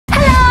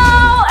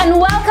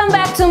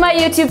my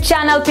YouTube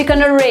channel PIKA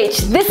and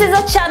RAYCH. This is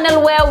a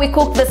channel where we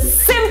cook the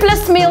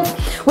simplest meals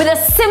with the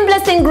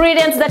simplest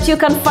ingredients that you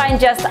can find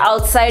just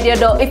outside your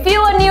door. If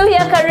you are new here,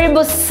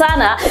 karibu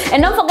sana,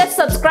 and don't forget to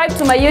subscribe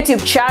to my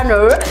YouTube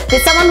channel.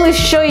 There's someone who is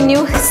showing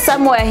you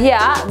somewhere here,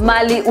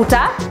 mali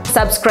uta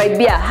subscribe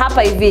here,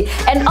 hapa hivi.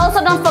 And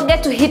also don't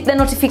forget to hit the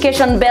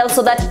notification bell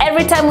so that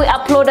every time we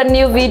upload a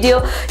new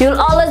video,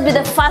 you'll always be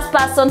the first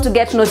person to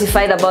get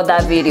notified about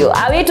that video.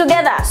 Are we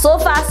together? So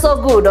far so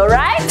good,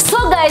 alright?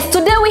 So guys,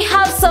 today we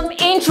have some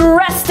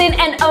interesting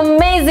and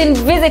amazing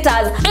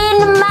visitors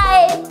in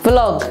my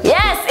vlog.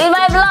 Yes, in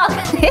my vlog.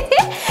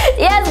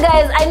 Yes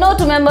guys, I know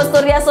to remember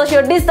story of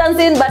social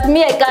distancing, but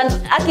me I can't.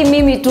 Aki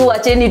mimi tu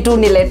acheni tu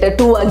nilete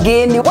tu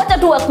again. Wacha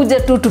tu wakuje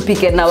tu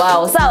tupike na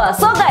wao. Sawa.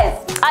 So guys,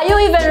 are you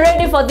even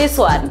ready for this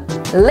one?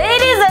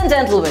 Ladies and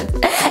gentlemen,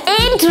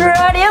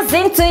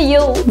 introducing to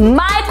you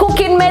my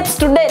cooking mates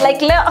today.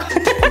 Like Leo.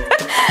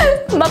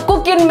 My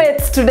cooking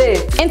mates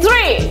today. In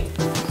 3,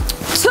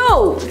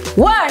 2,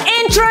 1,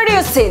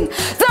 introducing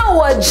the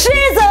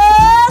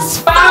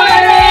WaJesus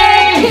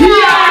family!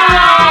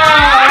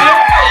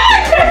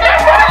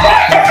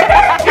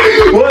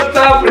 What's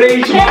up,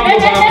 RAYCH?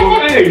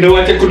 Hey, no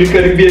one could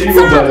caribbean.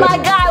 What's up, my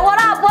guy? What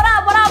up,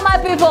 my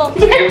people?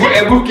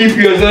 Ever keep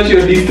your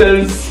social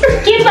distance?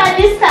 Keep a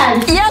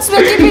distance. Yes,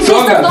 we're keeping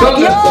distance.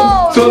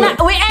 Yo,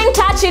 we ain't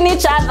touching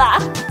each other.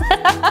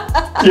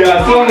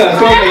 Yeah, songa.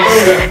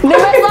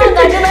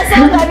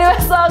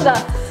 Nimesonga.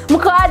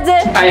 Mkoaje?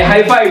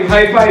 High five.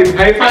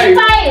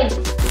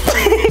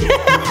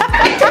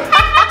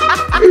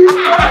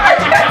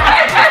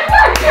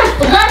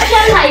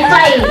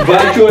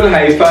 Virtual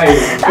high five.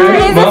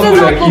 Mambo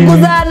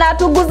lakini.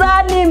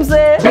 Tuguzani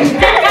mzee.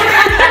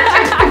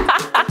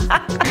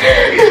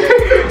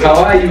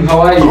 How are you?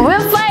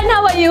 We're fine,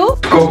 how are you?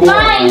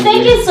 Fine,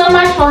 thank you so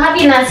much for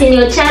having us in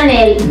your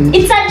channel.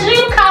 It's a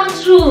dream come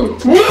true.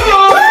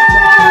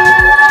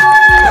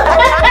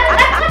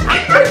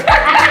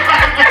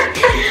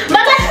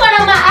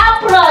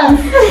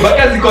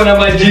 Baka ziko na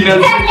majina.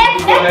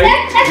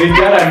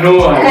 Vijana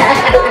Noah.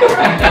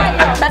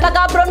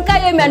 Nataka apron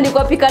kaya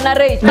imeandikwa PIKA na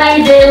RAYCH.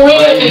 By the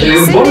way,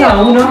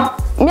 mbona una?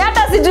 Mimi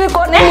hata sijui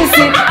kwa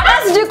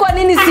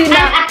nini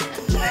sina.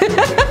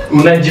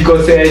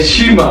 Unajikosea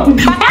heshima.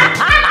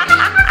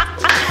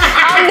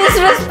 I'm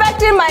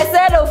disrespecting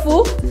myself.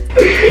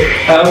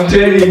 I'm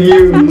telling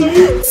you.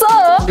 So,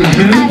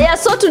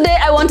 so today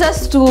I want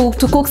us to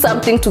cook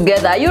something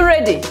together. Are you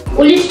ready?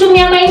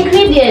 Ulitumia my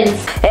ingredients.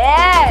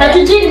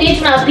 Hatujui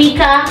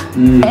tunapika.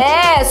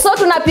 So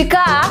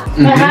tunapika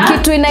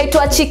kitu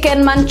inaitwa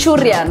chicken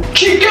Manchurian.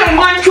 Chicken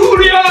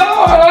Manchurian.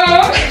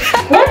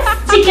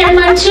 What's chicken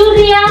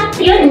Manchurian?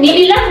 You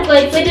need to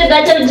excited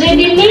that already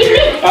nini?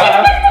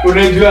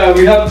 Unajua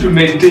we have to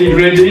maintain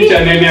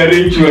channel ya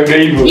RAYCH waga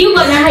hivyo. You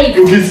gonna hype.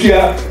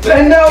 Ukisikia,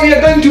 and now we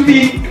are going to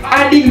be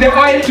adding the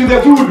oil to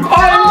the food.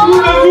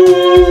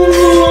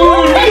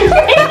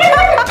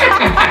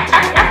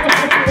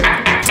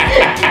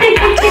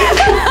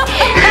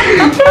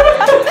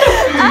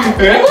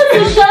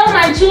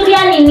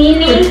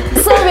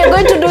 So we're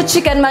going to do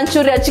chicken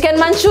Manchurian. Chicken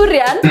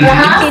Manchurian,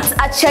 it's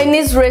a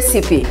Chinese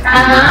recipe.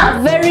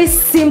 Very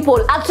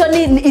simple.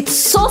 Actually, it's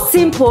so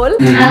simple,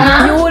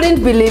 you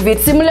wouldn't believe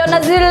it. Similar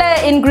na zile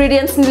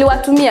ingredients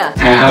niliwatumia.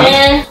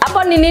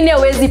 Hapo ni nini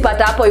hawezi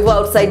pata hapo hivyo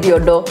outside your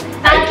door?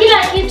 Kila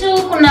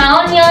kitu kuna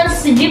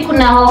onions, sijui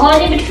kuna hoho,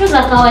 ni vitu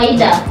za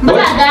kawaida.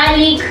 Mbona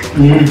garlic?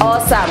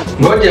 Awesome.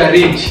 Ngoja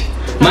RAYCH.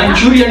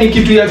 Manchurian ni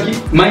kitu ya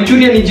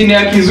Manchurian ni jina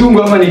ya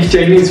kizungu ama ni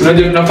Chinese?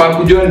 Unajua tunafaa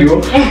kujua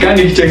ndio.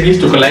 Kani ni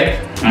Chinese tuko like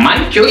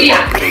Manchurian.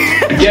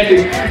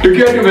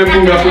 Tukiwa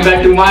tumefunga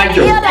tu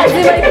macho. Hiyo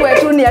lazima ikuwe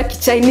tu ni ya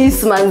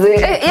Chinese manze.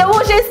 Ya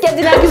moshe isikia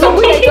jina ya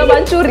kizungu inaitwa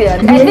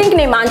Manchurian. I think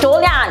ni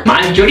Manchurian.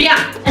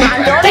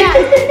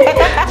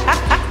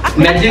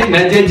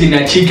 Naje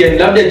jina chicken,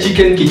 labda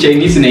chicken ki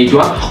Chinese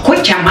inaitwa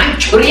Kocha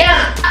Manchurian.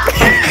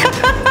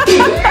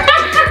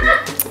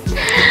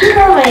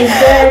 Oh my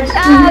god.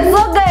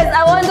 So guys,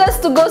 I want us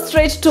to go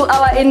straight to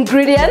our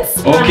ingredients.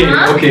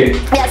 Okay.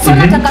 Yeah, so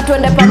nataka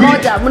tuende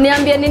pamoja.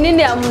 Mniambie ni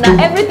nini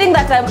amna. Everything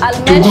that I'll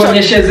mention.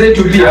 Tuonyeshe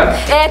zetu pia.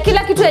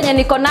 Kila kitu yenye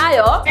niko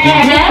nayo,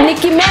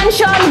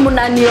 nikimention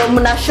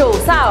mna show,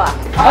 sawa?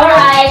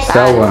 Alright.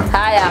 Sawa.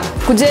 Haya,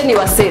 kujeni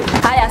wase.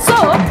 Haya,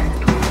 so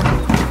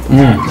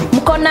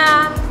mko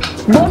na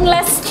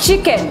boneless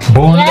chicken.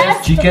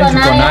 Boneless chicken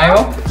tuko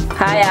nayo.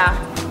 Haya.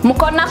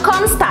 Mko na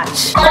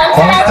cornstarch.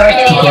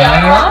 Cornstarch tuko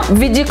nayo.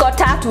 Vijiko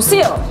 3,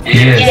 sio?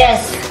 Yes.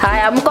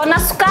 Haya, mko na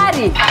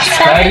sukari.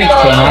 Sukari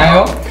tuko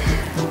nayo.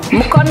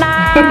 Mko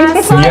na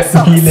soy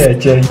sauce.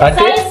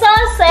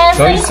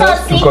 Soy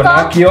sauce tuko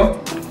nayo.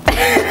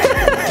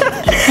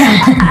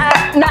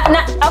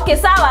 Okay,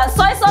 sawa.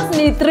 Soy sauce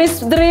ni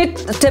 3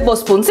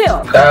 tablespoons,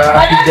 sio?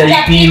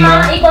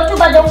 Hatujaipima. Iko tu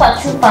bado kwa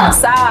chupa.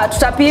 Sawa,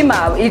 tutapima.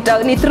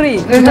 Ni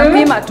 3.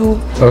 Tutapima tu.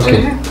 Okay.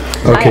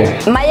 Okay.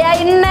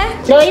 Mayai 4.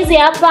 Ndio hizi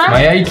hapa.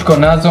 Mayai tuko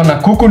nazo na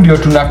kuku ndio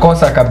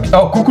tunakosa kabisa.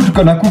 Oh, kuku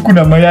tuko na kuku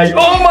na mayai.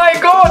 Oh my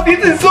god,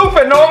 this is so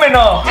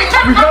phenomenal. We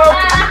have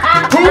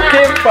who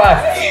came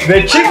first?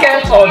 The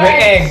chicken or the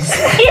eggs?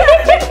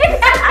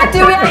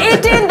 Ati we are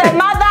eating the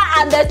mother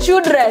and the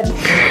children.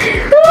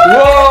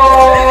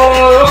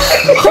 Whoa!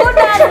 Who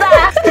does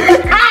that?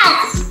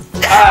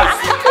 Us.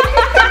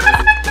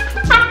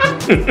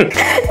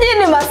 Hii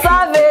ni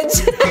savage.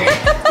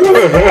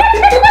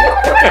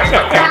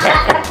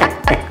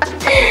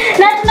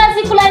 Na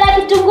tunazikula na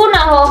kitunguu na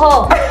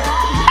hoho.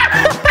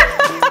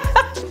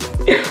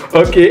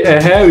 Okay,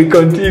 we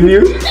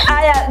continue.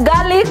 Aya,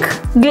 garlic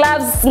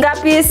gloves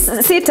ngapi?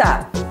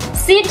 6.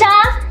 6.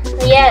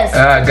 Yes.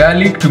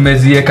 Garlic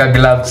tumezieka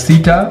gloves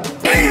 6.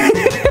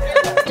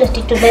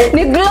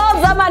 Ni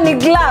gloves ama ni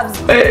gloves?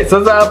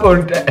 Sasa hapo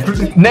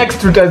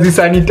next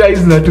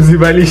tutazisanitize na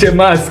tuzivalishe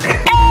mask.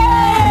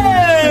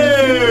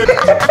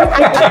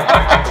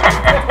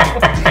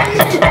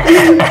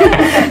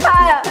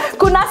 Aya,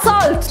 kuna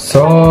salt.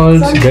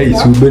 Salt,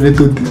 guys,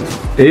 ubenetot.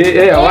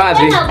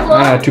 Awadhi.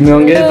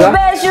 Tumeongeza.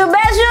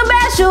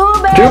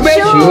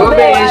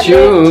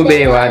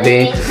 Shube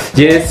wadhi.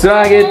 Yesu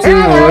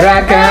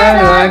agetumuraka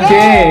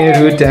wake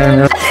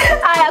rutana.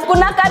 Aya,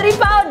 kuna curry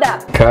powder.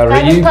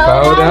 Curry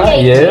powder,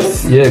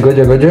 yes. Yeah,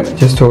 goja.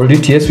 Just hold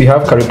it. Yes, we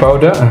have curry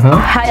powder.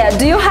 Aya,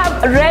 do you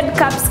have red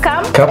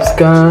capsicum?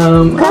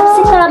 Capsicum.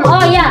 Capsicum.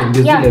 Oh yeah.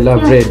 I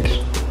love red.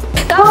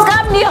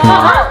 Capsicum ni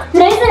hoho.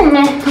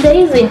 Ndio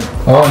hizi.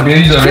 Oh, there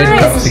is a red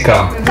Chris.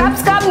 capsicum.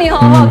 Capsicum ni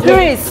hoho,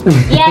 Chris.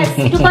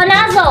 Yes, tuko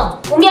nazo.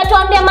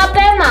 Ungetuambia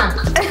mapema.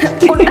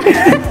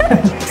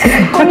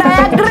 Kuna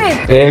ya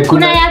green.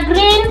 Kuna ya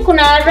green,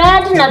 kuna ya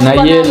red na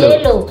tuko na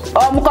yellow.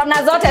 Oh, mko na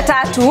zote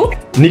 3.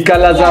 Ni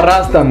color za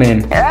rasta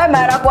man.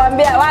 Mara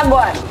kuambia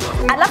wagwan.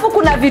 Alafu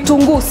kuna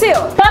vitunguu,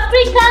 sio?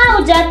 Paprika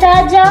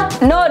hujataja.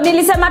 No,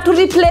 nilisema to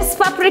replace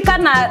paprika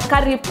na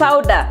curry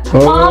powder.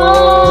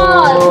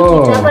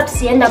 Kitu hapa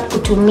tusienda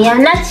kutumia.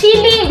 Na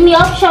chili ni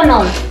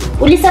optional.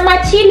 Ulisema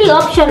chili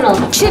optional.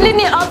 Chili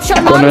ni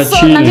optional, Kuna so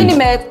chili. na mimi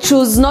nime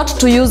choose not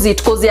to use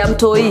it cause ya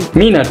mtoi.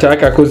 Mimi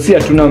nataka cause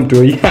hatuna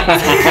mtoi.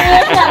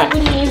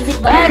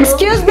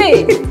 Excuse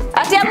me.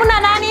 Ati hamuna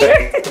nani?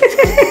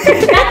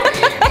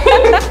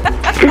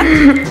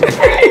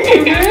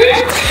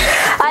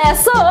 Aya,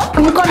 so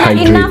mko na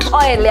enough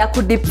oil ya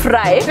ku deep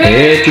fry.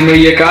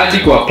 Tumeiweka hadi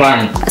kwa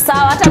pan. Sawa,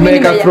 hata mimi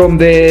Tumeweka from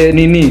the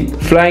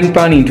frying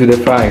pan into the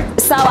fry.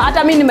 Sawa,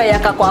 hata mimi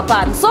nimeweka kwa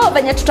pan. So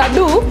venye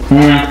tutadu,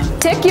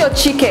 take your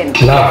chicken.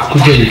 La,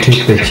 kuja you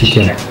take the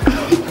chicken.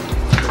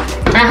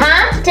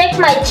 Take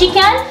my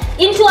chicken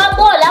into a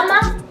bowl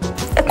ama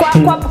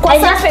Kwa I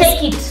just surface.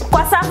 take it.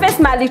 Kwa surface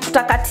mali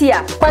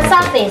tutakatia. Kwa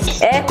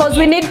surface. Cause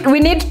we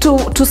need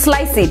to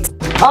slice it.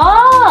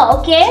 Oh,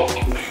 okay.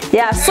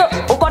 Yeah, so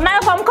uko nayo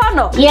kwa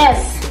mkono? Yes.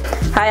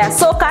 Haya,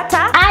 so kata.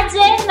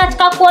 Aje,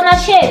 nataka kuona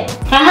shape.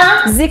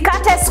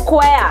 Zikate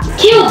square.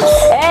 Cubes.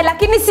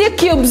 Lakini si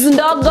cubes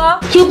ndogo.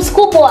 Cubes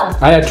kubwa.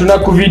 Haya, tuna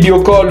ku video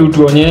call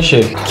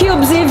utuonyeshe.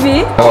 Cubes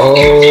hivi. Oh,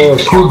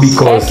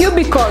 cubicles.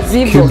 Cubicles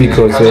hivyo.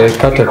 Cubicles,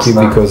 kata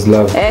cubicles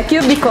love.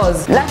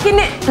 Cubicles.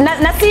 Lakini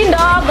na si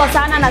ndogo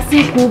sana na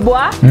si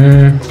kubwa.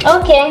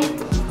 Okay.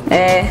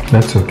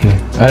 That's okay.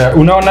 Haya,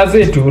 unaona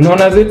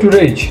zetu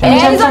RAYCH?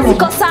 Hizo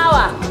ziko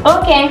sawa.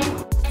 Okay.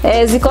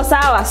 Ziko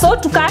sawa. So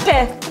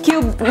tukate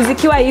cube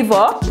zikiwa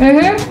hivyo.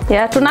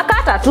 Yeah,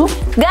 tunakata tu.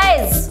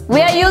 Guys,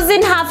 we are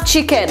using half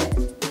chicken.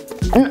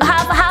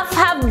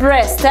 Half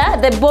breast,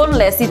 the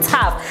boneless, it's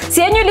half.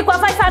 Si yenyu ilikuwa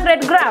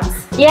 500 grams?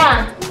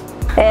 Yeah.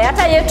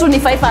 Hata yetu ni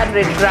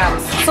 500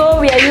 grams. So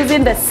we are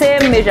using the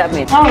same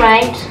measurement. All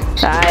right.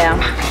 Haya.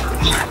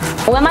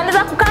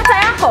 Umemaliza kukata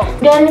yako?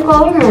 Ndio niko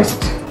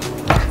almost.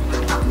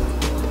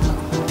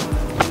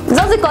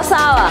 Hizo ziko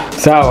sawa.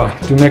 Sawa,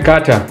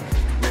 tumekata.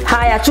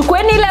 Haya,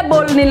 chukueni ile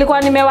bowl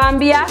nilikuwa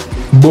nimewaambia.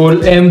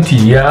 Bowl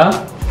empty, yeah?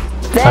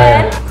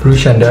 Haya, Then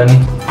rusha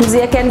ndani.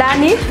 mzieke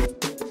ndani.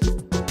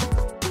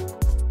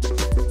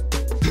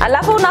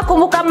 Alafu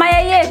unakumbuka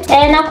mayai yetu?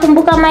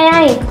 Nakumbuka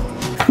mayai.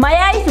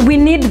 Mayai, we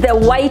need the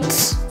white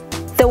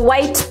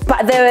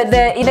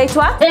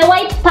inaitwa? The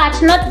white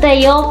part, not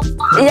the yolk.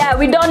 Yeah,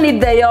 we don't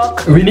need the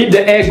yolk. We need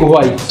the egg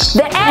white.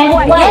 The egg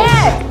white.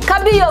 Yeah,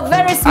 Kabi, you're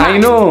very smart. I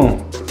know.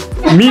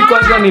 Mi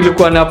kwanza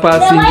nilikuwa na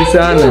passing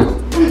sana.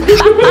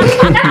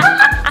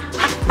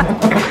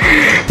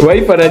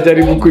 Wife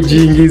anajaribu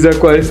kujiingiza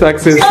kwa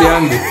success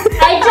yangu.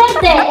 I take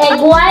the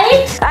egg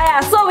white.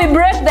 So we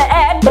break the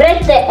egg.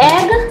 Break the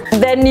egg.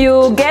 Then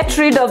you get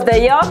rid of the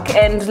yolk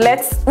and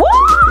let's... Woo!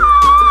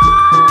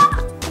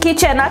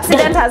 Kitchen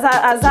accident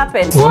has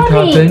happened. What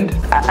happened?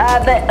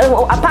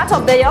 A part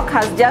of the yolk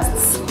has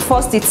just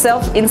forced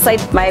itself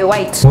inside my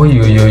white. But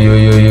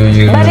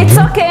But it's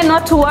okay,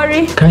 not to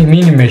worry. Kai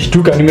mimi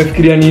nimeshtuka,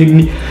 nimefikiria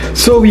ni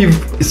so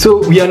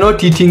we are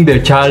not eating the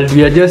child,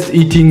 we are just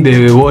eating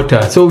the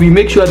water. So we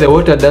make sure the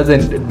water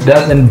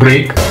doesn't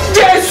break.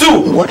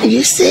 Jesus! What did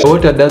you say?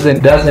 Water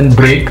doesn't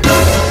break.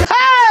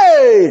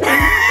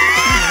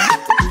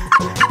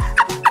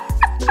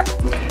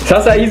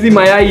 Sasa hizi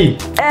mayai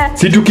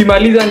si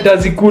tukimaliza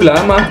nitazikula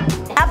ama?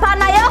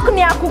 Hapana, yok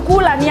ni ya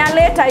kukula, ni ya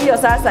leta hiyo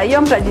sasa.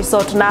 Hiyo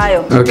mtajisort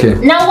nayo. Okay.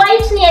 Na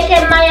white niweke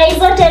mayai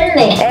zote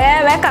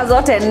 4. Weka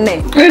zote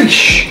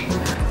 4.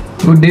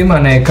 Udema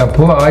naeka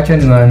poa, wacha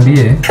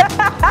niwaambie.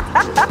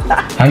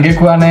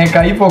 Angekuwa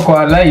naeka hivyo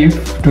kwa live,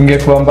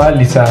 tungekuwa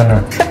mbali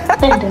sana.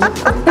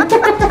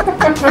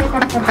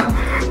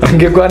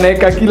 Angekuwa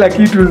naeka kila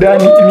kitu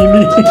ndani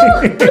nini.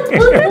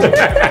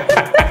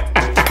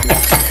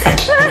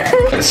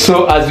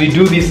 So as we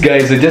do this,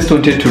 guys, I just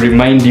wanted to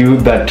remind you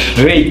that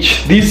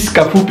RAYCH, this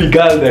kafupi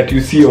girl that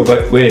you see over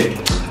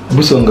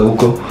Busonga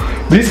huko.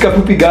 This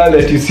kafupi girl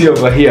that you see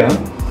over here,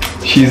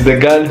 she's the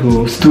girl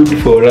who stood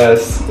for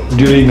us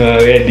during our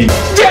wedding.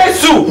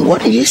 Jesus!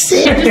 What did you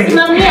say?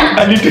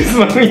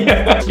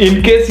 Alitusimamia.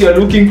 In case you are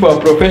looking for a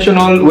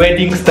professional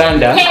wedding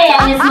standard. Hey,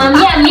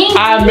 amesimamia mingi.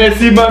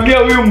 Amesimamia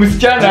huyu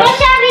msichana.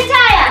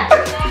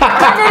 Retire.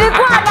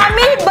 Nilikuwa na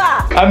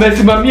mimba.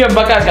 Amesimamia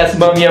mpaka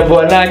akasimamia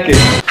bwanake.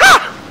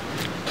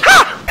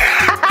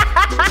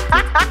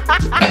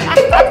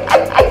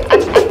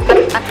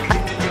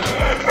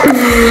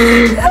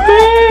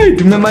 Hey,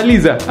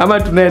 tumemaliza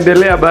ama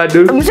tunaendelea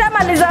bado?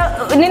 Mshamaliza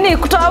nini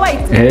kutoa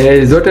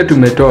white? Zote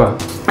tumetoa.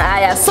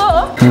 Haya, so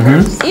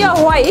hiyo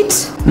white,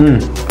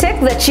 take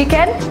the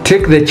chicken.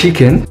 Take the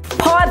chicken.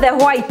 Pour the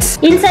white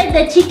Inside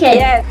the chicken.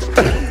 yes.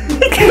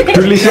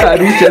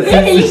 Tulisharusha sisi.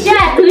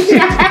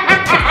 Nilisharusha.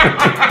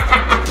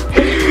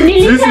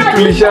 Sisi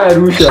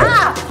tulisharusha.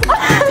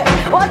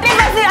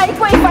 Whatever si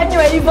haikuwa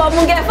ifanywe hivyo,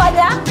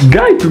 mungefanya.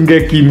 Guy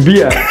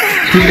tungekimbia.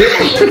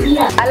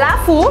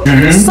 Alafu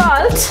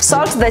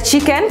salt the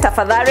chicken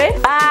tafadhali.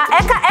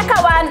 Eka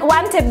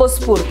 1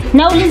 tablespoon.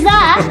 Nauliza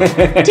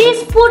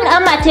teaspoon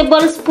ama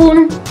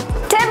tablespoon?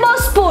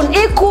 Tablespoon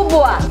hii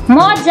kubwa.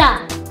 Moja.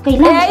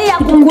 Hii ya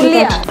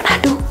kukulia.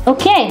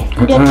 Okay.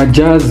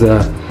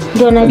 Jaza.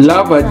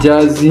 Lava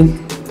jazi.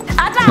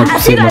 Hata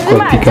Kusema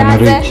kwa PIKA na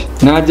RAYCH.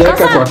 Na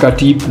hajaweka kwa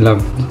katip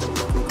love.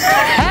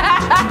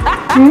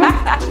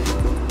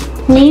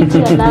 Ni hiyo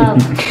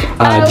love.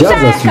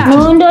 Jaza sweet.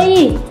 Muundo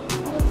hii.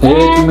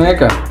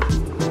 Tumeweka.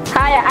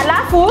 Haya,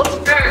 alafu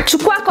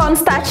chukua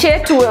cornstarch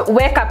yetu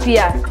weka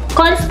pia.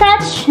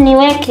 Cornstarch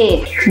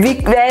niweke.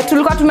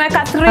 Tulikuwa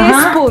tumeweka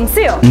 3 spoons,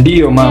 sio?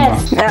 Ndio mama.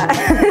 Yes.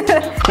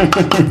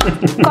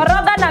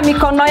 Koroga na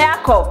mikono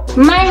yako.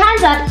 My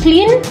hands are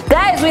clean.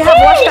 Guys, we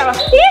have washed our...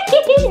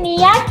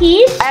 Ni yaki.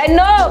 I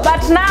know,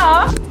 but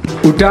now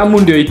Utamu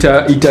ndio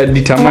ita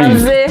determine.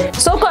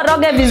 So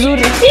koroge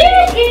vizuri.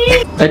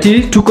 Ati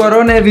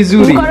tukorone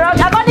vizuri.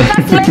 Koroga kwani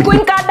kasle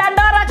queen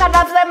kadandora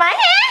kadasema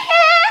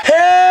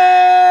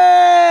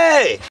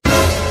Hey!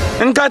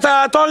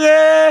 Nkata toge!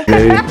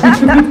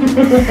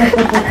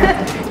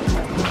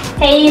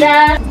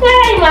 Heira.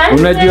 Hey man.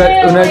 Unajua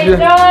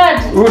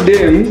Oh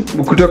udem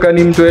kutoka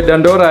ni mtu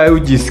Dandora au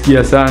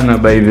jisikia sana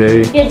by the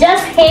way. you're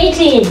just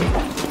hating.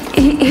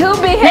 he'll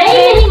be Na happy.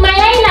 hii ni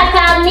mayai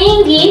inakaa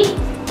mingi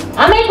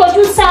ama iko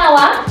tu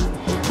sawa?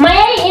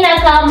 Mayai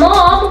inakaa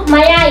mob,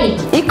 mayai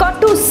Iko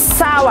tu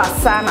sawa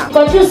sana.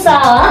 iko tu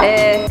sawa.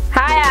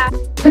 Haya.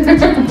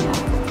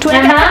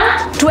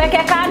 Tuweke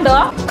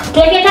kando.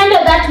 Tuweke kando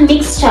that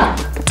mixture.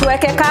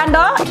 Tuweke kando.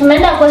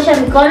 Tumeenda kuosha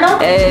mikono.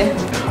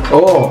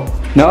 Oh,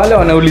 na wale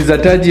wanauliza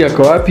Taji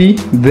yako wapi?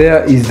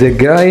 There is the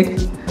guy.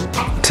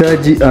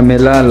 Taji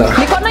amelala.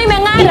 Mikono It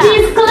imeng'ara.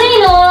 is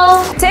clean.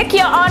 Oh. Take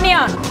your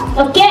onion.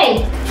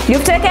 Okay.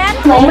 You've taken?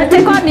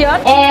 Take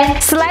onion.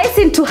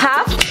 Slice into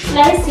half.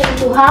 Slice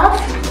into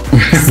half.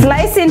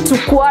 Slice into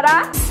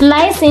quarter.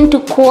 Slice into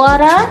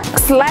quarter.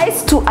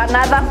 Slice to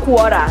another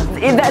quarter.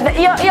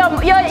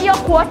 Your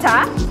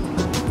quarter.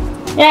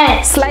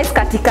 Yes. Slice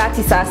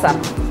katikati sasa.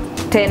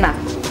 Tena.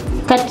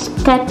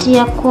 Kati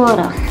ya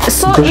quarter.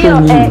 So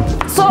hiyo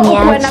so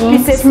when a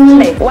pieces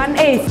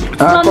 1/8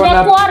 from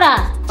the quarter.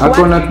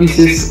 Akona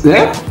pieces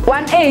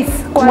 1/8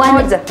 kwa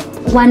moja.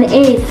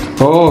 1/8.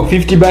 Oh,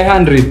 50 by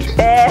 100.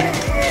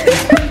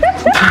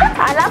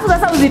 Alafu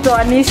sasa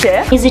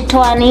uzitoanishe.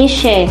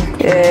 Izitoanishe.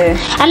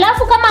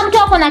 Alafu kama mtu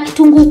ako na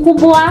kitunguu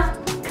kubwa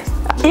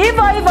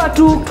hivyo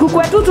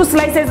tukue tu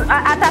slices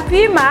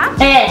atapima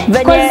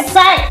venye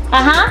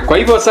Kwa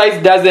hivyo size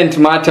doesn't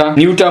matter,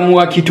 ni utamu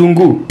wa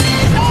kitunguu.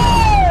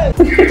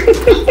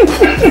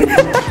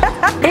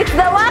 It's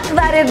the work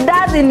that it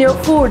does in your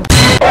food.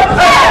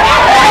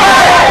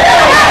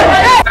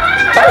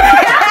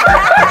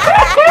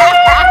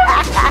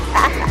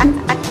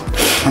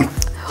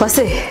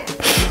 Wase,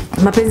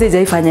 mapenzi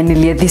hajaifanya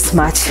nilie this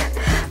much.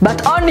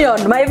 But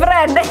onion, my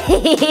friend,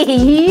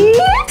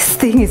 this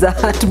thing is a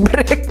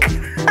heartbreak.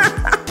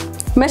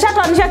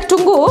 Umeshatoanisha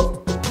kitunguu?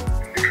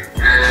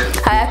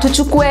 Haya,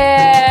 tuchukue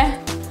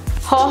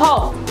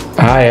hoho.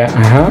 Haya,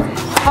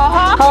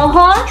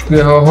 hoho.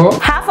 Chukue hoho.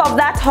 Half of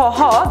that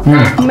hoho.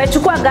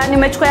 Umechukua gani?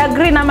 Umechukua ya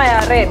green ama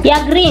ya red? Ya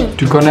green.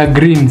 Tuko na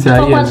green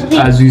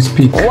Green. as we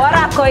speak. What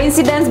a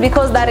coincidence,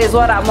 because that is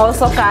what I'm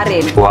also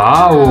carrying.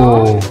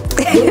 Wow.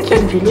 You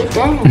can really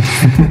dance.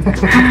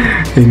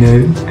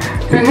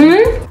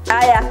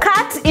 Aya,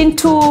 cut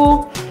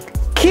into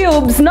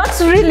cubes, not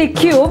really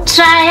cubes.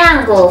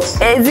 Triangles.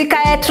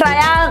 Zikae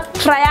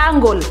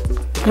triangle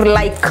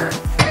like.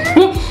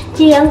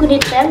 Hii yangu ni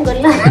triangle.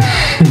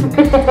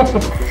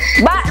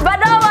 But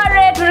don't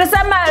worry,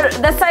 tulisema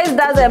the size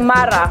doesn't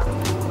matter.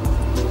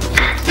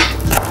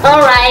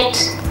 All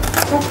right.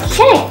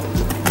 Okay.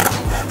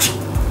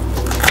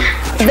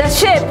 The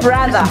shape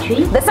rather.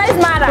 The size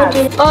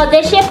matters. Oh,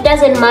 the shape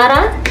doesn't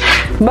matter.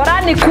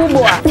 Bora ni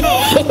kubwa.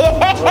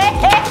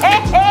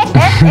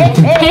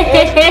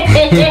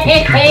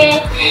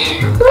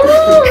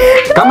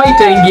 Kama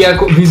itaingia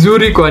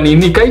vizuri kwa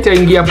nini? Kama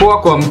itaingia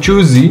poa kwa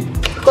mchuzi,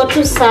 iko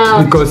tu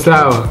sawa. iko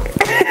sawa.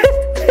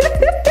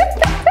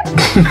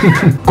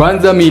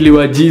 Kwanza mili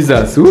wa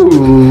Jesus.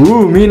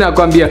 Mimi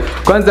nakwambia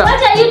kwanza.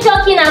 What are you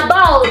talking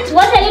about?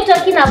 What are you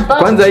talking about?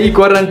 Kwanza hii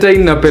quarantine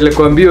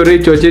napelekwa mbio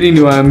Rachel, acheni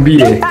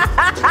niwaambie.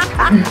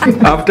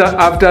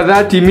 After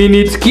 30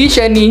 minutes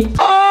kisha ni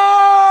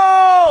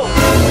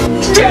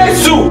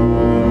Yesu! Oh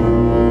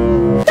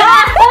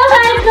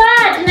my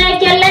God,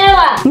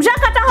 naekelewa.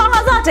 Mshakata hoho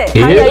zote?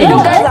 Yeah. You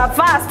guys are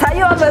fast. Are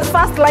you always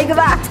fast like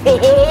that?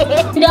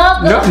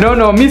 Dogo.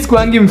 No, miss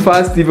kwangi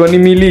mfast hivyo ni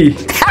mili.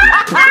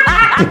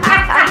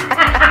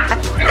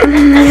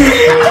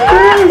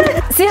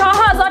 Si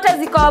hoho zote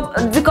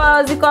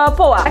ziko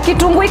poa.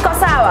 Kitunguu iko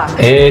sawa?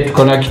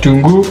 Tuko na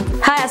kitunguu.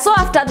 Haya, so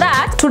after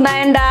that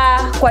tunaenda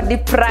kwa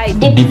deep fry.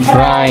 Deep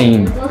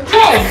frying.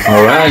 Okay.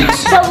 Alright.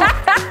 So,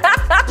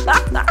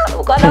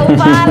 Uko na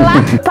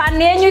upala.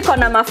 Pan yenyu iko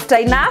na mafuta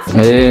enough?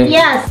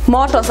 yes.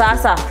 Moto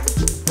sasa.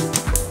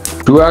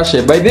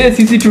 Tuashe. By the way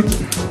sisi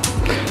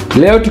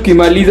leo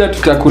tukimaliza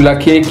tutakula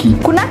keki.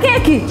 Kuna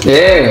keki?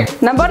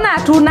 Na mbona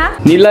hatuna?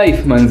 Ni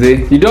life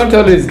manze. You don't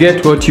always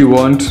get what you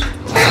want.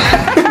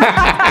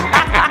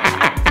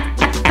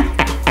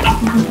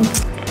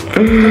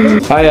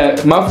 Haya,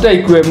 mafuta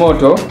ikuwe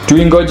moto,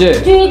 tuingoje.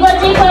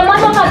 Tuingoje ikuwe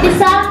moto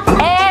kabisa.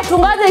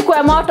 Tungoje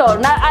ikuwe moto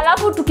na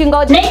alafu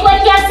tukingoje. Na ikuwe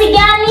kiasi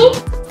gani?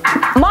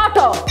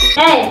 Moto.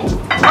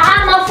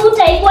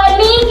 Mafuta ikuwe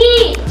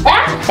mingi.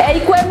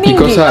 Ikuwe mingi.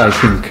 Iko sawa I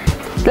think.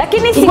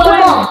 Lakini si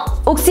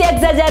usi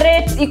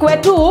exaggerate ikuwe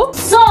tu.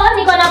 So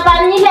niko na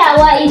pan ile ya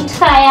white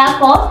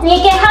yako.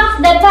 Nike half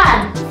the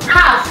pan.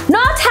 Half.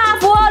 Not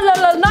half,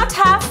 not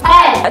half.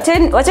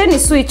 Wacheni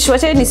switch.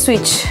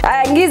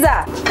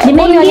 Ingiza.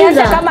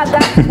 Nimeingiza.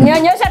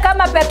 Nionyesha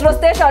kama petrol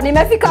station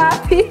imefika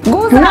wapi?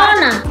 Guza.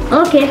 Unaona?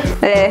 Okay.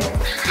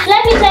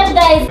 Let me tell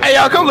guys. Hey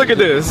y'all, come look at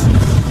this.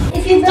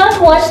 If you've not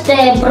watched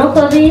the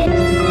broccoli.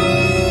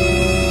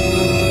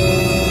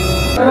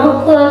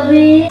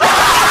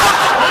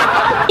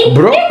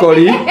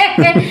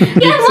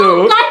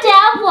 So, Kate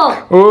hapo.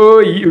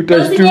 oi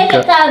utashtuka. Usiniweke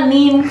kama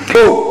mimi.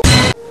 Oh,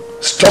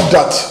 stop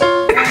that.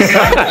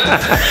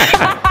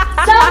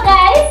 So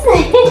guys,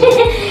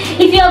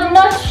 if you have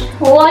not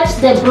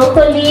watched the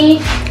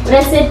broccoli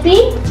recipe,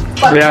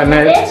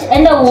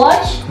 and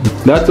watch.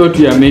 That's what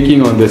we are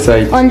making on the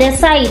side. On the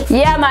side.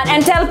 Yeah man,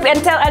 and tell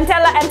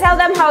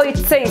them how it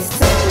tastes.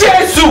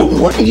 Yesu!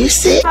 What did you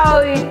say? How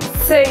it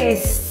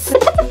tastes.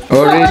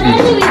 Already.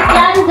 So we've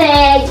done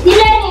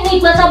ile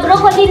nini kwa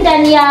broccoli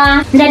ndani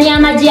ya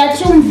maji ya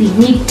chumvi.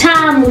 Ni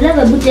tamu.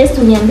 Love good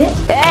taste uniambie.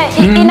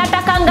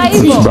 Inatakanga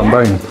hivyo.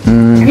 Bambani.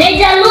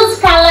 Neja lose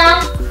color.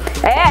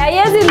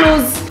 Yes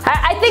lose.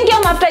 I think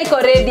your mafuta iko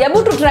ready.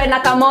 Hebu tu try na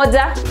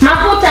kamoja.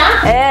 Mafuta?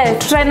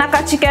 Tu try na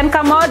ka chicken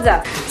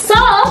kamoja. So,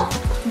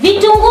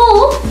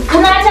 vitunguu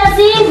unaacha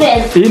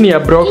ziive. Hii ni ya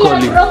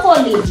broccoli.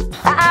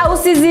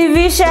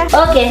 Usizivishe.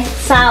 Okay,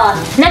 sawa.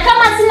 Na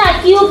kama sina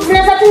cubes,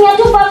 naweza tumia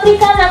tu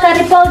paprika na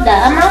curry powder,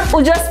 ama?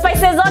 Ujo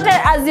spices zote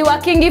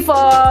aziwakingi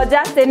for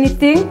just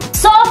anything.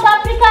 So,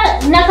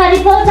 paprika na curry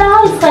powder,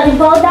 how is curry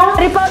powder?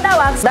 Curry powder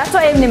works. That's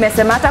why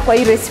nimesema hata kwa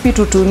hii recipe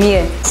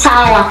tutumie.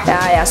 Sawa.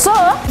 Haya, so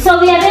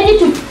we are ready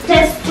to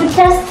test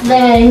the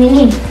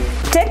nini.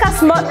 Take a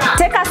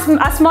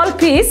small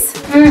piece.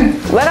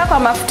 Weka kwa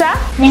mafuta.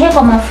 Niweke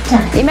kwa mafuta.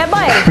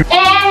 Imeboil?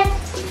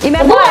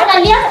 Imeboil.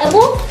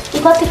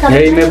 Ikosi kama.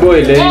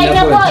 Imeboil.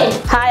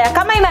 Haya,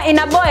 kama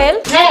ina boil,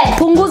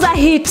 punguza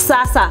heat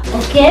sasa.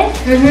 Okay.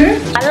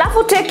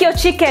 Alafu take your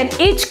chicken,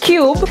 each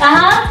cube.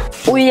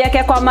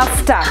 Uiweke kwa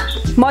mafuta.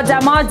 Moja.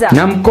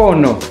 Na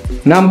mkono.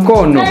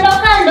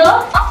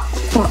 Kando.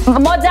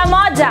 Moja.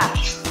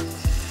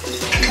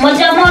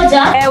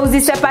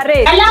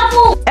 Uziseparate.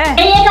 Alafu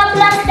niweka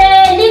plus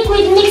the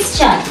liquid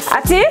mixture.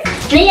 Ati?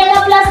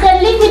 Niweka plus the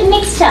liquid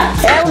mixture.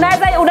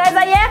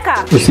 Unaweza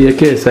yeka.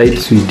 Usiweke side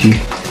sweetie.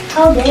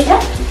 Au bega?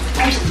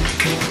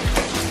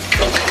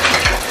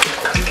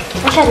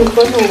 Acha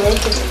mikono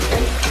uweke.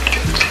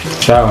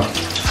 Sawa.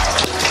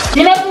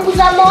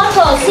 Nimepunguza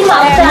moto, si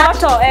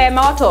mafuta.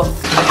 Moto.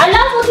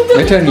 Alafu kitu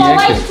kwa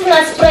white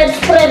tuna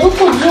spread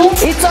huku juu.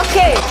 It's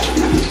okay.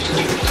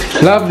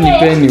 Love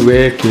nipeni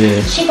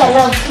weke. Shika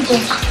love kitu.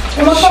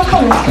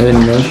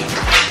 Unafahamu?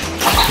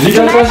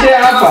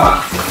 Zitatoshea hapa.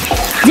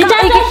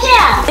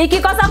 Zitatoshea.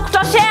 Ikikosa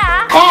kutoshea,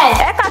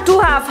 eka tu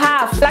half.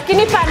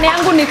 Lakini pan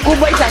yangu ni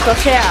kubwa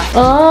itatoshea.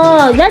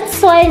 Oh,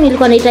 that's why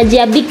nilikuwa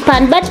nahitajia big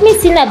pan, but mimi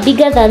sina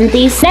bigger than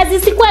this. Na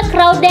zisikuwa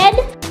crowded.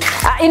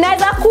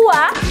 inaweza kuwa.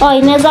 Oh,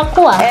 inaweza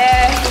kuwa.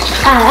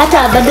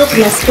 Hata bado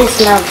kuna space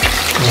love.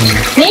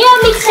 Ni hiyo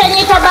mix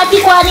yenye itabaki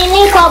kwa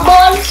nini kwa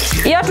bowl?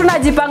 Hiyo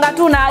tunajipanga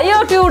tu na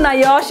hiyo tu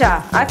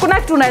unaiosha. Hakuna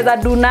kitu unaweza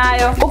do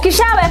nayo.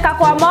 Ukishaweka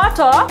kwa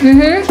moto,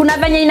 kuna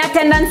venye ina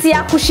tendency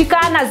ya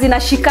kushikana,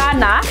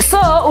 zinashikana.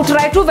 So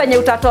utry tu venye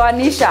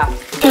utatoanisha.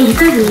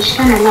 Hizi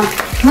zinashikana love.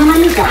 Mama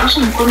nitaosha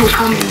mkono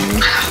kama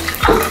hivi.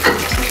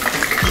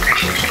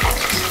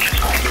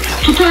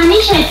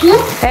 Tutoanishe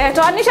tu?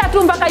 Toanisha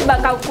tu mpaka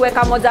ibaka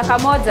kuweka moja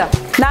kamoja.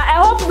 Na I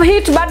hope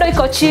heat bado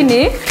iko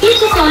chini.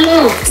 Heat iko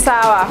low.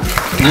 Sawa.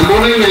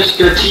 Mbona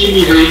inashika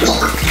chini Rach?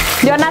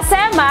 Ndio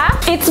nasema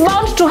it's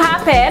bound to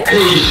happen.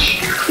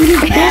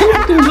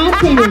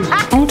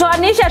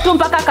 Mtoanisha tu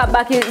mpaka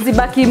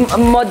zibaki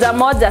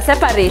moja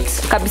separate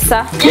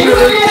kabisa.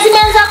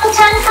 Zimeanza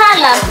kuturn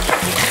color.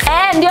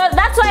 Ndio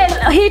that's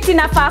why heat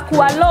inafaa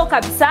kuwa low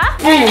kabisa.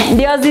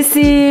 Ndio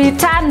zisi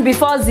turn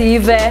before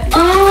ziive.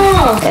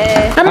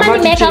 Kama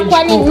nimeweka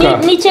kwa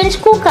ni change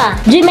cooker.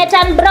 Jime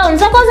turn brown.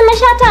 Zako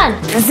zimesha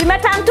turn?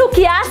 Zimeturn tu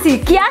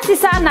kiasi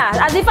sana.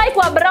 Hazifai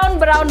kuwa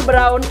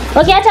brown.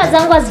 Okay, hata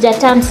zangu hazija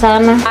turn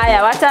sana.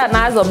 Haya, wacha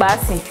nazo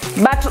basi.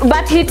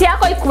 But heat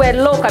yako ikuwe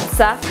low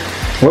kabisa.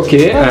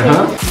 Okay,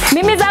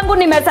 Mimi zangu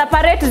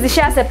nimeseparate,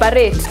 zisha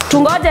separate.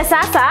 Tungoje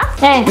sasa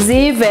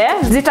ziive,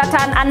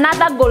 zitaturn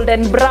another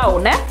golden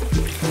brown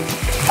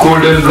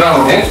Golden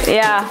brown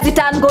Yeah,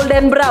 ziturn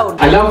golden brown.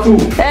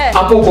 Alafu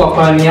hapo kwa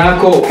pani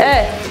yako.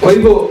 Kwa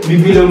hivyo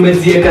vile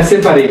umeziweka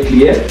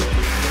separately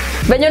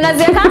Benyo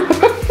unaziweka?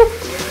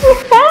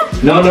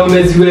 Naona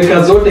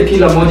umeziweka zote,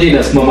 kila moja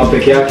inasimama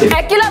peke yake.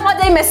 Kila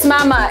moja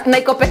imesimama na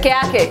iko peke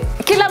yake.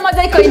 Kila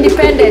moja iko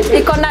independent.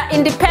 Iko na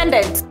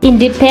independent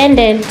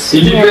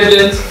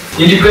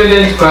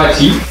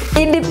party.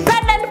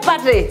 Independent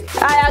party.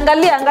 Aya,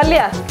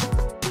 angalia.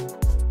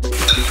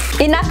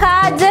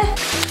 Inakaaje?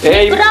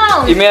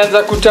 Brown.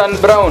 Imeanza kuturn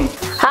brown.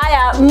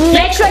 Haya,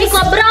 make sure iko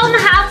brown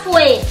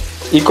halfway.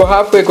 Iko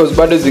halfway cause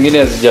bado zingine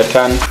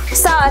hazijatan.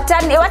 Sawa,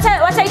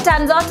 wacha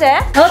iturn zote.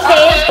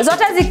 Okay.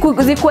 Zote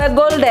zikuwe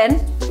golden.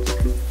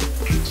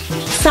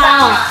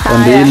 Sawa.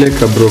 Ndio ile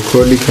ka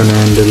broccoli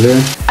kanaendelea.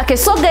 Okay,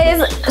 so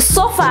guys,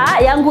 so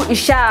far yangu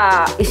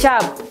isha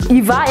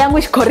iva, yangu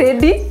iko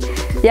ready.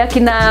 Ya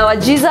kina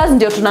WaJesus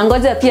ndio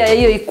tunangoja pia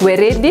hiyo ikuwe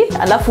ready,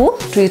 alafu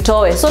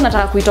tuitoe. So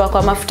nataka kuitoa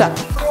kwa mafuta.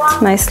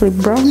 Nicely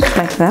brown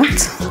like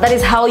that. That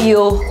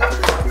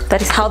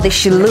is how they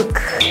should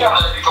look.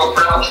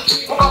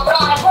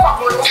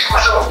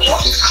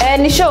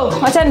 Ni show.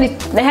 Acha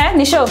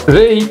ni show.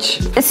 Rach.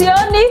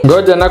 Sioni?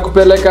 Ngoja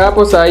nakupeleka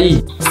hapo saa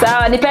hii.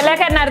 Sawa,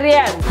 nipeleke na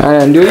Rian.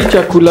 Haya ndio hii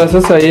chakula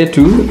sasa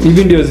yetu.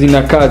 Hivi ndio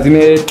zinakaa,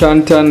 zime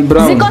turn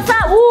brown. Ziko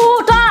sawa.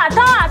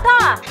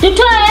 Toa. Tutoe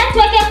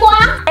tuweke kwa?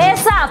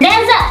 Sawa.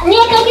 Naweza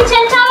niweke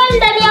kitchen towel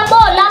ndani ya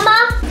bowl ama?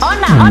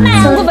 Ona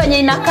yangu venye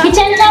inakaa.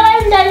 Kitchen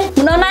towel ndani.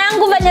 Unaona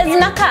yangu venye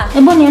zinakaa?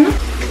 Hebu niona.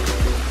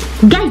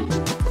 Guy.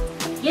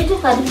 Yetu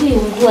karibu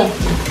iungue.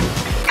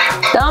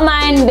 Don't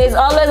mind, there's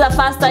always a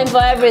first time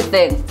for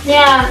everything.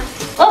 Yeah.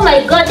 Oh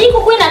my god, hii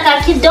kuku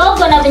inakaa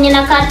kidogo na venye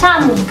inakaa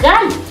tamu.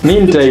 Guy. Mimi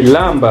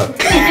nitailamba.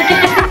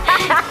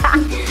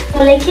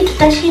 Wale kitu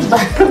tashiba.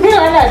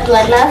 Wala tu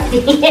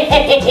alafi.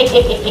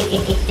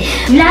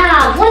 La,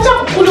 wacha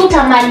kukula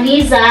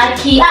utamaliza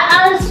aki.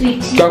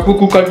 Sweet.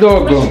 Kakuku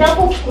kadogo.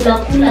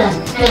 Kula.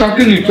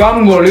 Lakini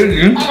tamu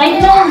already. I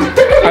know.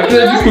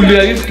 Hatuwezi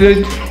kulia hii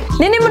stage.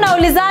 Nini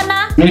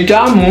mnaulizana? Ni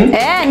tamu?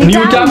 Ni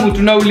utamu,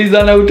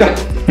 tunaulizana utamu.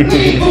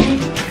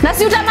 Na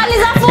si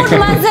utamaliza food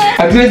manze.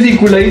 Hatuwezi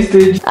kula hii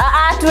stage.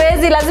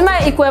 Hatuwezi, lazima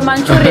ikuwe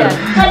Manchurian.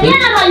 Kabia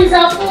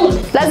namaliza food.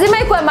 Lazima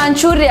ikuwe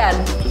Manchurian.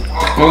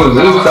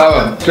 Zuri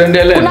sawa.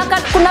 Tuendelee.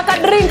 Kuna ka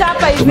drink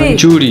hapa hivi.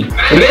 Manchuri.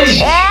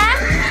 Ready?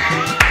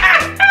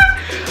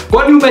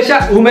 Kwani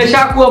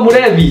umeshakuwa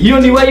mlevi? Hiyo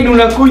ni wine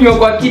unakunywa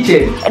kwa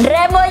kitchen.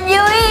 Remo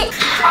nyui.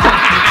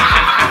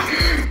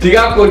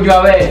 Tiga kunywa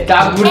wewe.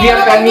 Tagulia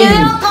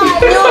kanini?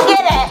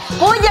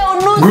 Kuja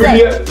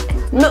unuse.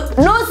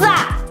 Nusa.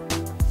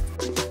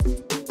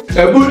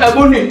 Ebu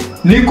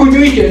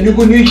nikunywishe.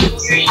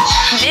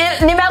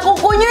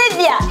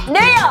 Nimekukunywisha.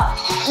 Ndio.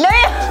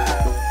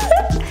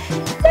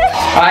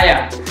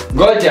 Haya,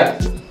 ngoja.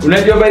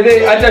 Unajua by the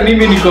way hata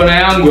mimi niko na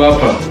yangu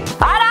hapa.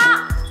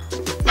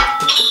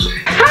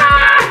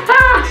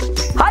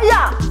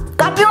 Haya,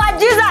 kapi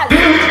WaJesus.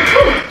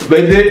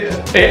 By the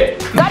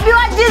Kapi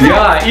WaJesus.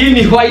 Yeah, hii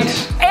ni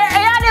white.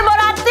 Yani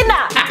moratina.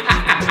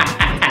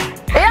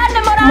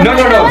 No.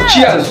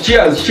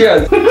 Cheers.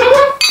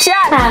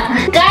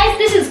 Guys,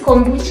 this is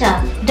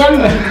kombucha.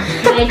 Don't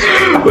wait.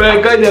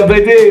 Well, by the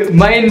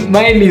way,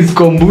 mine is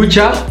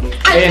kombucha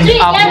and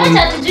apple.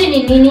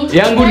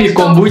 Yangu ni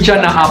kombucha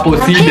na apple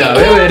cider.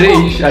 Wewe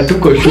Rach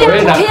hatuko sure.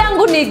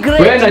 Yangu ni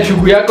grape. Wewe na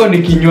shugu yako ni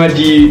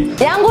kinywaji.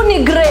 Yangu ni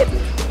grape.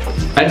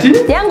 Ati?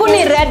 Yangu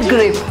ni red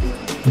grape.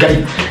 Guy,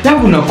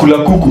 yangu nakula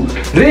kuku.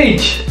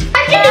 Rach.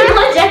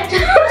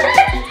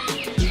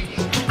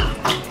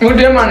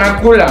 Udema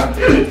nakula.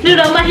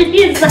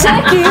 Tunamaliza.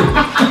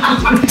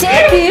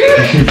 Cheki.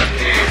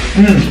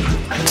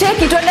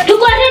 Cheki tuende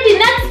Tuko ready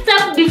next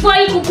step before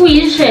hii kuku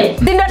ishe.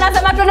 Ndio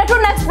nasema tuende tu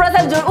next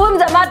process juu huyu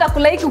mjamaa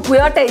atakula hii kuku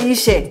yote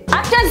ishe.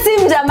 Actually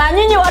si mjamaa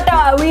nyinyi wote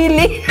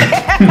wawili.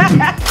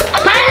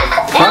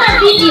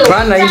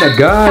 Pana ina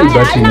gai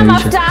basi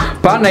inaisha.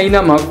 Pana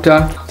ina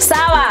mafuta.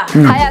 Sawa.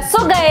 Haya, so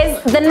guys,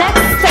 the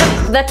next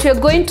step that we're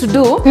going to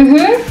do,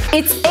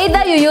 it's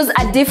either you use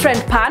a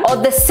different pan or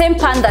the same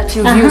pan that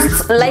you've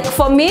used. Like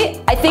for me,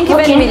 I think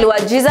even Millie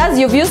WaJesus,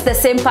 you've used the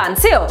same pan,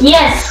 sio?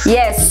 Yes.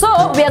 Yes,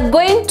 so we are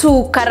going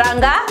to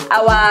karanga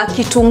our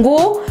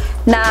kitunguu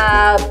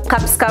na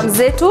capsicum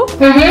zetu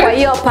kwa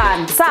hiyo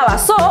pan. Sawa,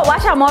 so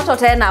washa moto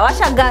tena,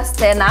 washa gas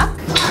tena.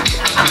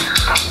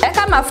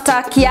 Eka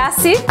mafuta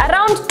kiasi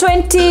around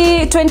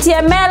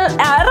 20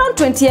 ml, around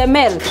 20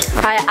 ml.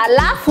 Haya,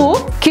 alafu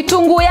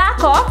kitunguu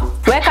yako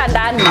weka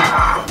ndani.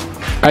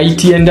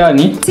 Aitie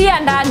ndani? Tia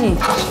ndani.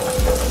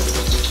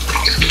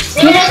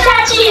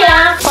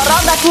 Nimeshachia.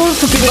 Koroga tu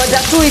tukingoja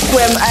tu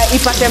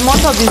ipate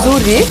moto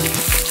vizuri.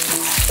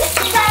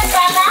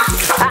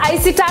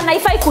 Isitana,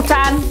 ifai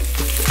kutana.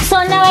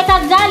 So naweka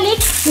garlic,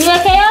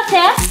 niweke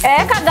yote?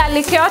 Eka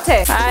garlic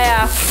yote.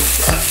 Haya.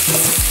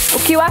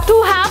 Ukiwa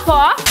tu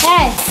hapo,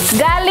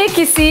 garlic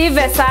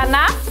isiive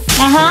sana.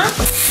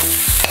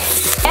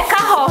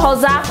 Eka hoho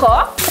zako.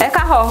 Eka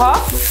hoho.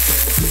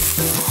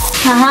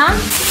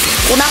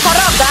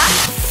 Unakoroga?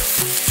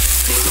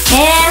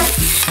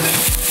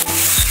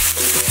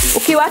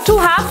 Ukiwa tu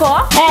hapo,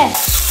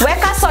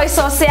 weka soy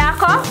sauce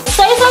yako.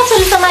 Soy sauce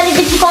ulisema ni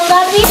vijiko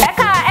ngapi?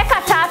 Eka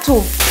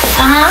 3.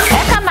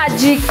 Eka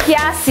maji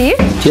kiasi.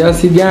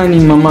 Kiasi gani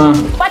mama?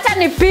 Wacha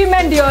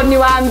nipime ndio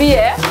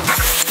niwaambie.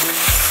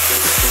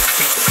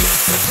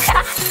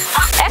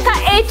 Eka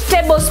 8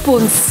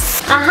 tablespoons.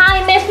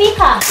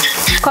 Imefika.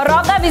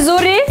 Koroga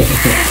vizuri.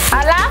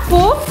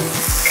 Alafu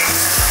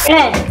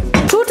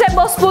 2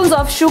 tablespoons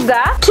of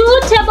sugar. 2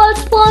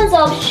 tablespoons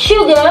of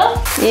sugar.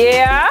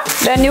 Yeah.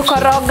 Then you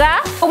koroga.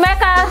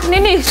 Umeka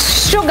nini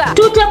sugar?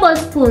 2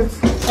 tablespoons.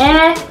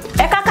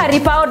 Eka curry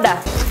powder.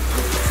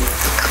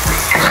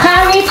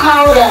 Curry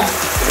powder.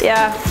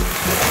 Yeah.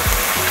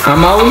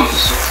 Amount?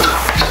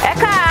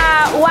 Eka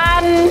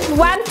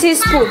 1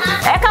 teaspoon.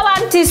 Eka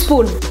 1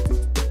 teaspoon.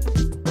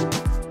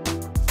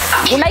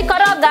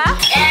 Unaikoroga?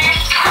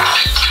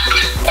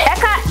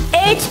 Eka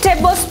 8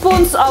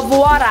 tablespoons of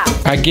water.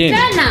 Again.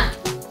 Tena.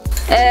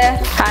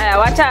 Haya,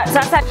 wacha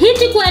sasa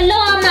Heat kwa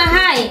low ama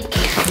high?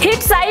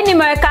 heat sahi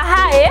nimeweka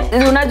high.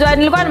 Unajua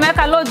nilikuwa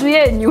nimeweka low juu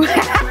yenu.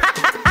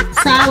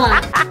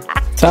 Sawa.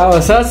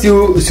 Sawa, sasa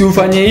si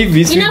ufanye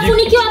hivi,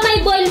 Inafunikiwa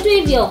my boil tu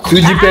hivyo.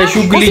 tujipe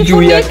shughuli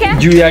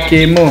juu ya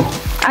kemo.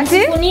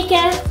 Ati? Funike.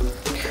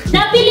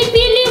 Na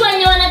pilipili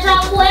wenye wanataka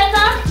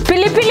kuweka?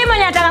 Pilipili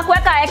mwenye anataka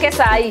kuweka aweke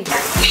sahi.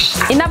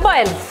 Ina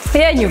boil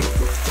yenyu.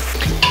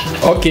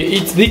 Okay,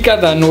 it's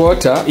thicker than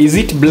water. Is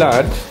it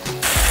blood?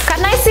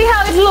 Can I see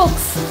how it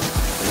looks?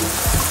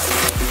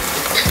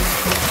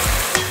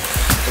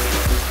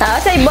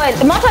 Acha iboil.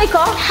 Moto iko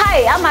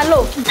high ama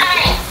low?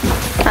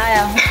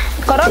 Haya.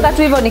 Koroga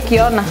tu hivyo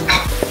nikiona.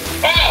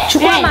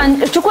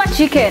 Chukua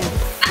chicken.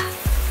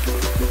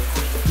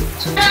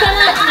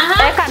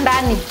 Eka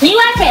ndani.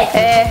 Niweke?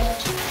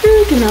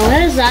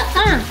 Tunaweza.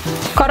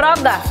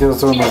 Koroga.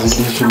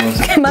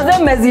 Maze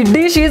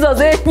mmezidishi hizo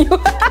zenyu.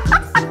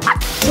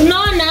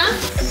 Unaona?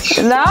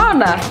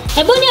 Naona.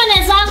 Hebu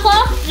nione zako,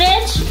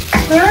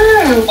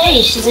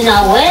 Rich.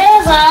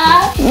 Zinaweza.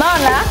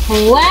 Naona.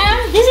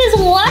 Well, this is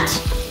what?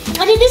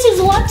 This is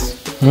what?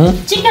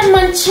 Chicken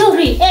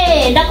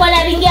Manchurian. Ndakwa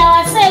ringia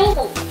wase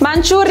huko.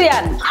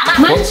 Manchurian.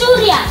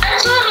 Manchurian.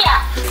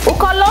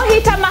 Uko low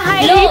heat ama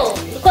high heat? Low,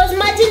 because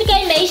maji nika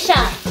imeisha.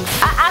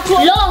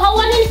 Low,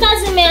 hauoni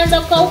kazi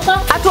imeanza kukauka?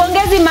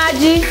 Hatuongezi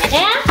maji.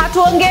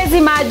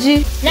 Hatuongezi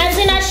maji. Na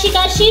zinashika.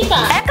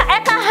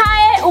 Eka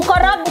high,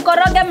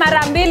 ukoroge mara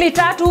 2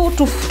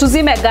 3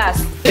 tuzime gas.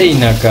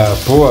 Inakaa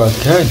poa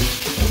kani.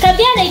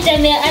 Kabia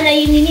anaitemea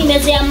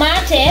mezea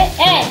mate.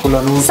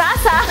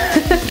 Sasa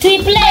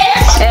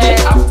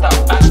tuiplate.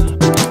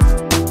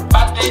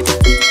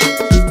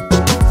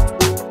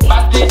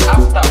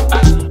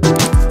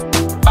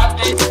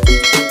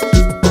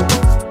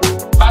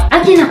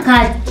 Akina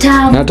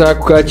katamu. Nataka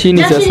kukaa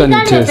chini sasa ni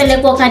test.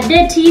 Napelekwa kwa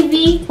date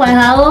hivi kwa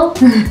hao.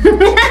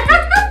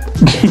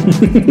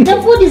 The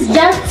food is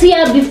just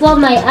here before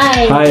my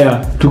eyes.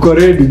 Haya, tuko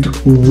ready tu.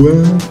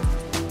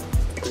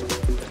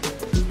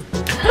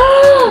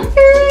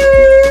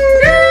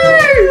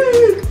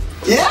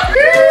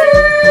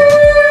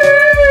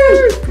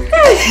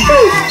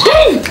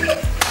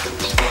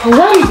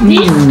 What is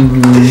this?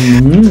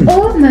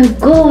 Oh my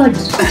god.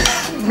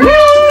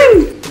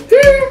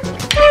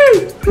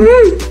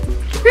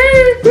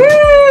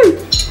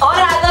 all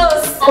are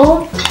those.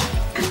 Oh.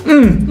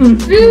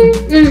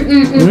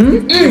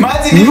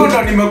 Imagine hivyo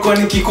ndo nimekuwa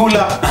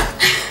nikikula.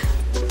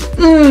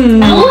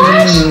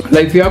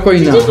 Life yako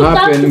ina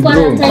happen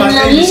bro.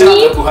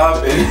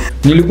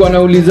 Nilikuwa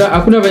nauliza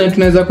hakuna venye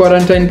tunaweza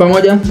quarantine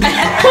pamoja?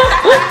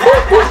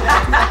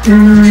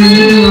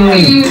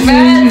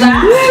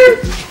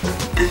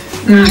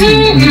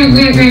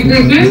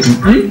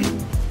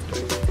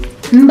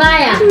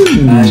 mbaya.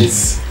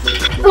 Nice.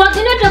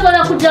 Wengine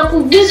tutakwenda kuja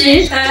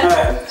kuvisit.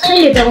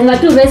 Ile itakuwa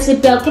tu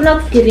recipe, hakuna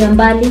kufikiria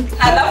mbali.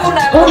 Alafu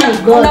Oh my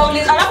God.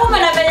 unauliza, alafu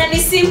mnafanya ni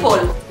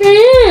simple.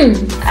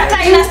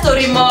 Hata ina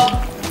story mob.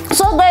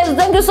 So guys,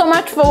 thank you so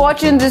much for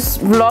watching this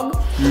vlog.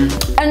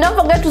 And don't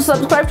forget to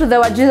subscribe to the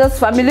WaJesus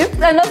family.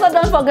 And also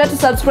don't forget to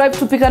subscribe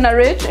to PIKA and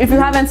RAYCH if you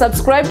haven't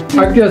subscribed.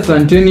 Akia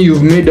Santeni,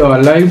 you've made our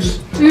lives.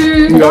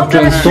 You have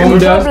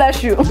transformed God us.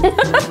 bless you.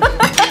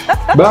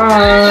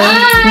 Bye.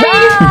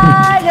 Bye.